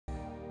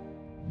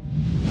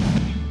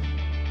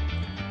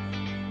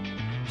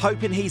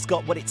Hoping he's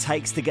got what it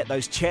takes to get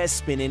those chairs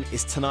spinning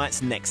is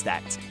tonight's next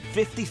act.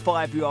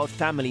 55-year-old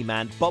family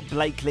man Bob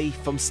Blakeley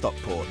from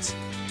Stockport.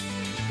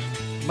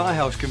 My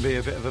house can be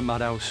a bit of a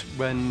madhouse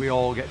when we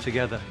all get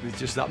together with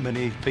just that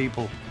many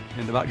people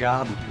in the back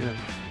garden, you know.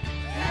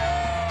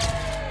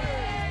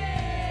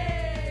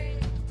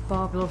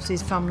 Bob loves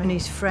his family and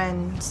his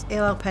friends.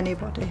 He'll help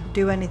anybody,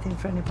 do anything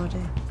for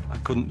anybody. I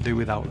couldn't do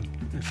without them.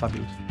 They're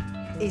fabulous.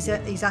 He's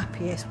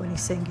happiest when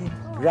he's singing.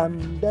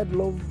 Grandad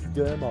loved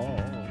them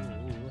all.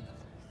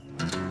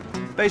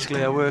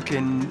 Basically, I work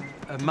in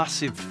a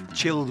massive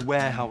chilled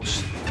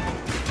warehouse.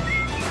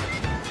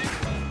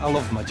 I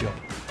love my job.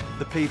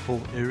 The people,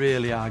 they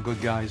really are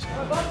good guys.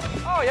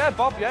 Oh yeah,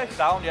 Bob, yeah,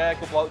 sound, yeah,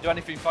 good bloke, do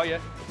anything for you.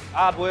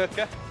 Hard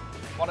worker,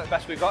 one of the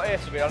best we've got here,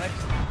 to be honest.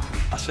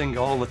 I sing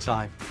all the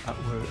time at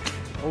work.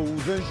 Oh,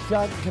 the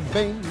shag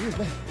baby.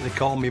 They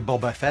call me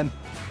Bob FM,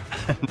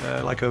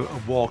 like a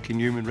walking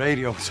human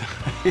radio.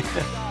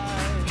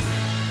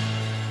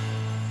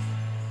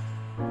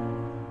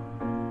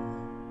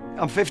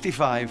 I'm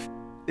 55.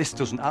 This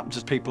doesn't happen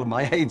to people of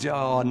my age.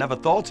 Oh, I never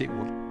thought it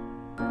would.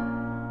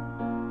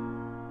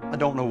 I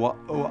don't know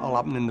what'll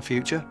happen in the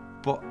future,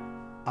 but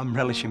I'm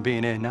relishing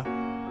being here now.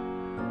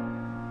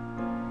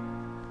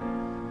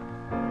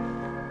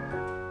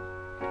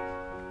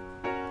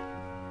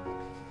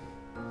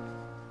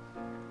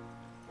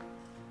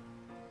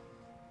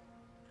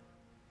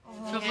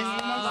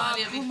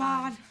 Come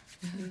on.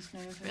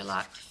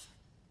 Relax.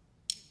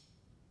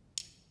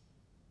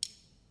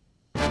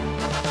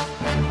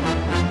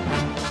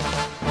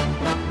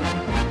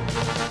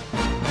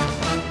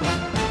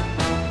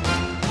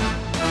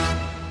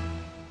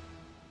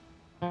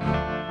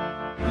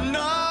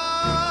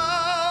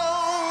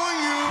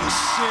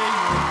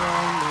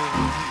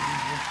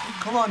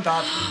 Come on,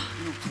 Dad.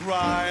 You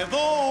cry the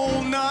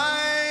whole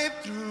night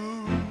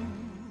through.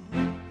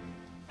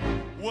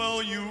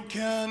 Well, you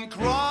can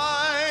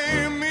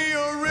cry me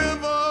a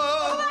river.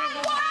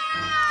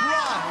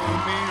 Cry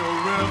me a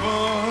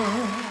river.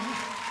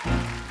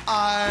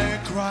 I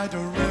cried a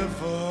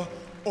river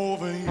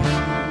over you.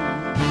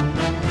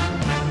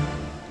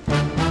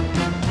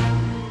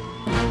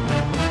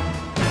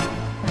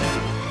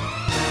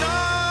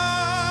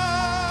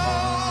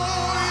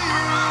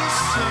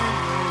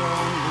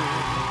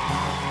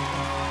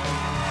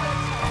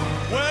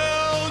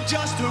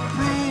 Just to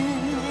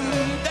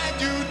prove that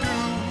you do.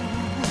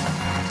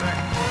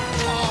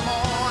 Come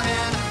on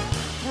and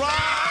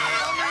cry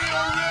me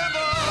a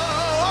river.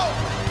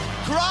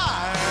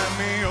 Cry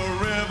me a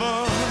river.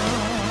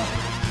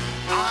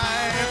 I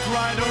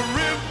cried a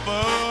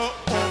river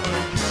over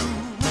you.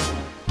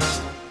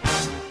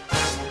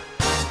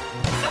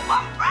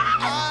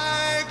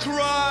 I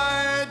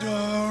cried a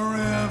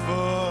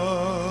river.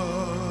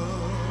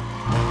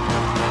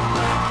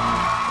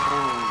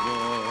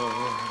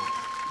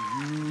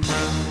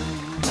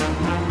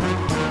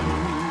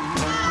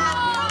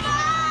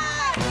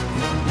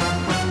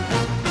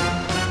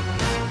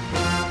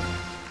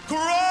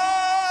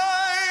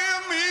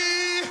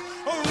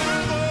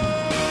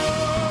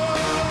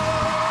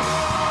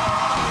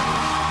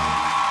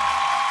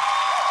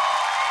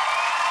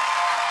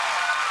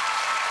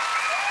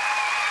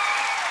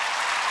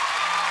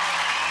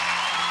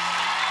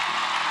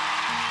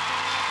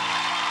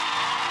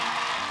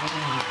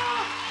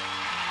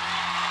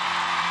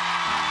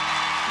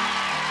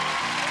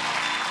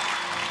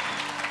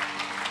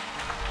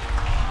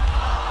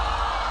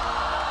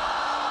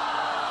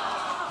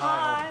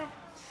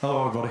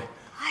 Hello, everybody.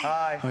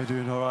 Hi. How you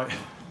doing? All right?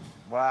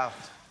 Wow.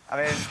 I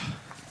mean,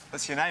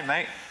 what's your name,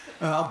 mate?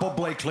 I'm Bob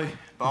Blakeley.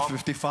 Bob? I'm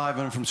 55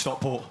 and I'm from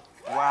Stockport.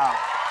 Wow.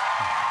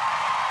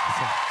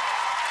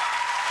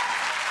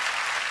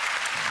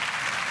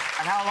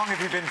 And how long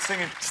have you been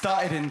singing?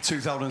 Started in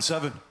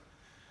 2007.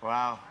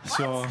 Wow.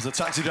 So I was a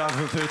taxi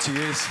driver for 30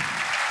 years.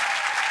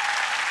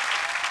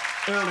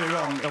 Earlier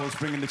on, I was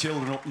bringing the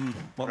children up and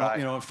whatnot,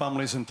 you know,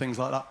 families and things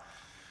like that.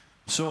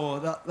 So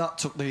that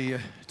took the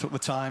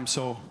time.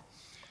 So,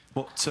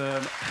 but I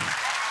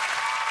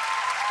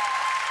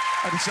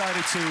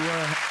decided to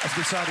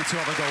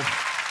have a go.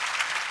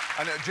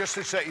 And just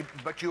to say,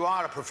 but you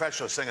are a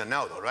professional singer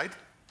now, though, right?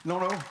 No,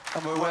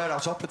 I'm a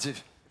warehouse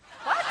operative.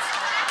 What?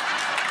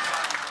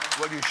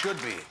 Well, you should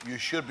be. You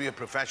should be a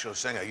professional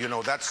singer. You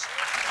know, that's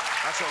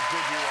how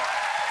good you are.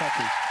 Thank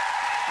you.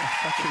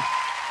 Thank you.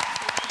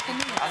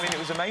 I mean, it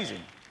was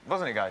amazing,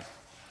 wasn't it, guys?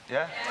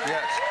 Yeah?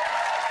 Yes.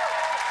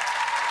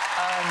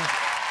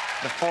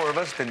 The four of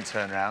us didn't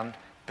turn around,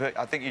 but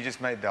I think you just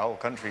made the whole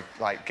country,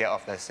 like, get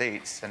off their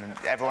seats, and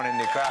everyone in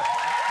the crowd.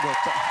 Well,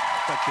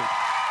 thank you.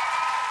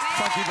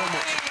 Thank you very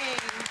much.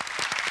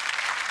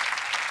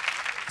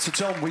 So,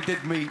 Tom, we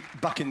did meet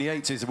back in the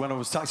 80s when I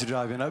was taxi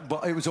driving,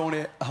 but it was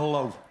only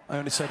hello. I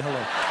only said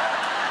hello.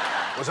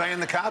 Was I in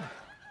the cab?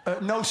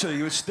 No, sir.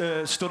 You were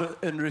stood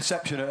in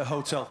reception at a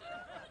hotel.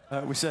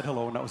 We said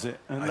hello, and that was it.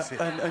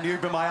 And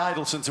you've been my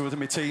idol since I was in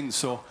my teens,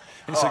 so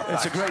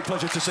it's a great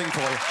pleasure to sing for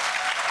you.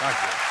 Thank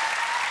you.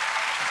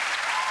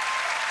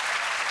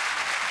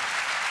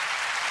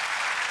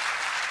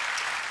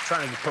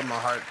 Trying to put my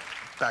heart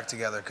back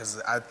together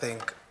because I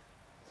think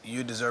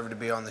you deserve to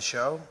be on the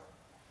show.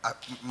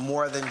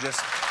 More than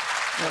just...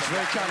 That's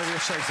very kind of you to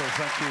say so.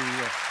 Thank you.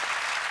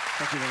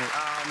 Thank you very much.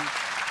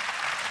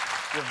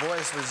 Your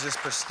voice was just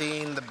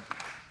pristine.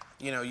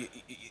 You know,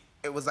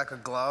 it was like a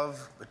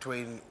glove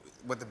between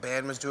what the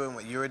band was doing and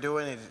what you were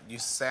doing. You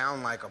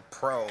sound like a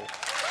pro.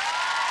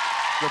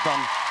 Well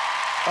done.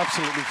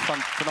 Absolutely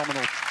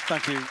phenomenal.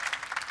 Thank you.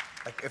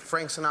 Like, if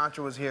Frank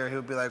Sinatra was here, he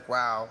would be like,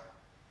 wow,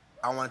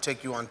 I want to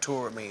take you on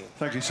tour with me.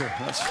 Thank you, sir.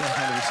 That's very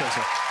kind of you to say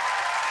so.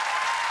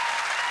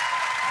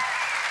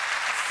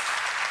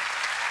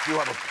 You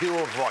have a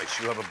pure voice.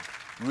 You have a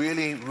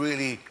really,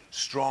 really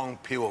strong,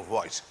 pure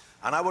voice.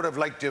 And I would have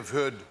liked to have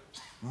heard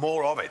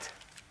more of it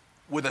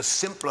with a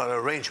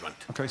simpler arrangement.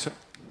 Okay, sir.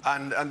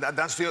 And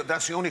that's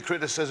the only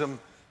criticism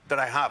that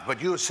I have.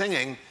 But your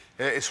singing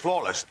is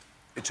flawless.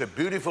 It's a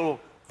beautiful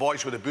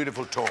voice with a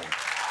beautiful tone.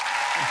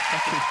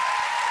 Thank you.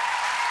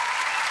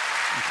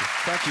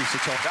 Thank you, Sir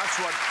Tom.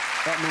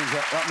 That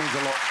means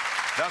a lot.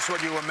 That's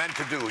what you were meant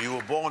to do. You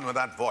were born with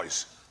that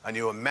voice, and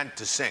you were meant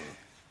to sing.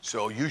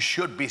 So you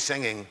should be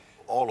singing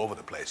all over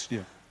the place.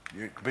 Yeah.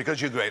 Because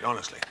you're great,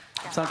 honestly.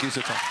 Thank you,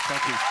 Sir Tom.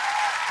 Thank you.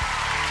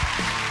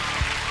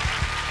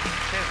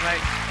 Cheers,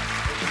 mate.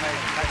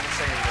 Thanks for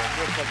singing.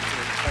 Real pleasure to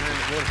meet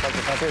you. Real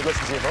pleasure. Thank you.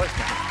 Listen to your voice.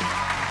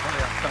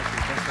 Thank you.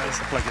 It's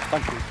a pleasure.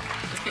 Thank you.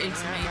 It's good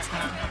to meet you.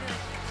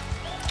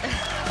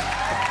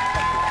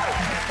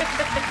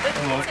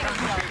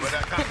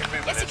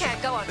 Yes, you can.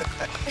 Go on.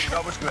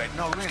 That was great.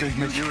 No, really,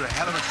 you were a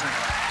hell of a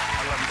singer.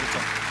 I love you, Sir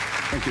Tom.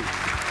 Thank you.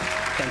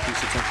 Thank you,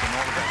 Sir Tom.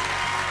 All the best.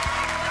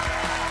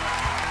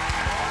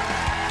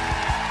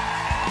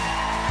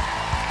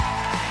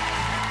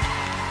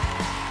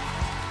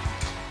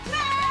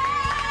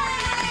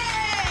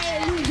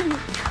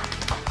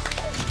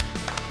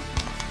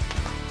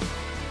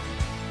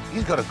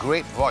 He's got a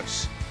great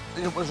voice.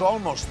 It was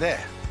almost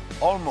there.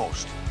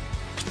 Almost.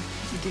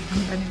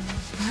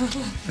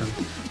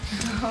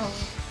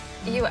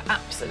 You were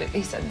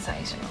absolutely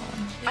sensational.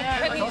 Yeah,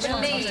 I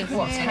couldn't believe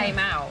what came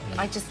out.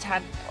 I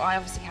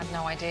obviously had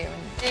no idea.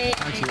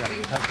 Thank you.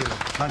 Thank you.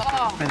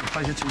 It's been a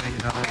pleasure to meet you.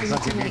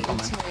 Pleasure to meet you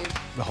too.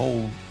 The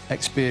whole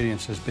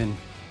experience has been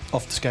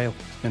off the scale.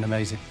 It's been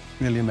amazing.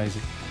 Really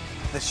amazing.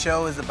 The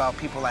show is about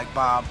people like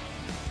Bob.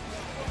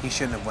 He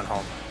shouldn't have went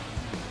home.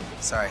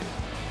 Sorry.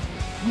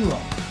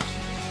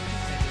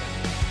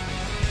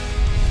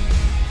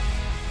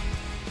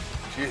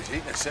 Jeez, he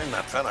can sing,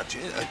 that fella.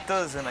 Jeez. It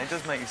does, and it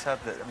does make you sad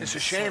that It's a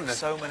shame that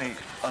so many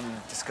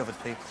undiscovered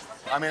people.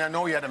 I mean, I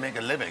know you had to make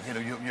a living. You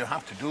know, you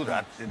have to do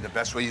that in the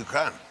best way you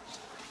can.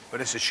 But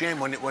it's a shame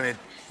when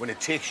it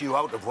takes you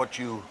out of what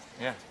you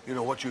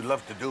what you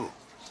love to do.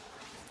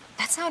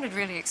 That sounded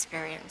really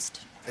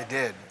experienced. They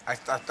did. I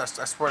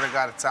swear to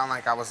God, it sounded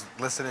like I was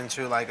listening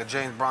to like a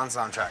James Bond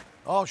soundtrack.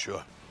 Oh,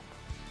 sure.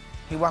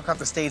 He walked off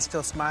the stage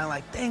still smiling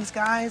like, thanks,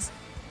 guys.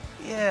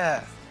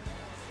 Yeah.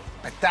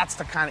 Like, that's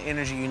the kind of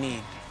energy you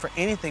need for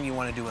anything you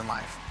want to do in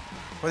life.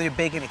 Whether you're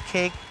baking a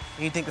cake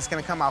and you think it's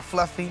going to come out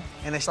fluffy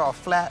and it's all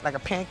flat like a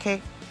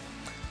pancake,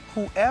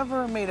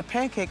 whoever made a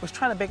pancake was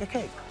trying to bake a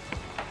cake.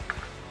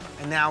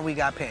 And now we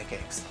got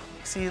pancakes.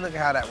 See, look at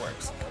how that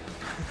works.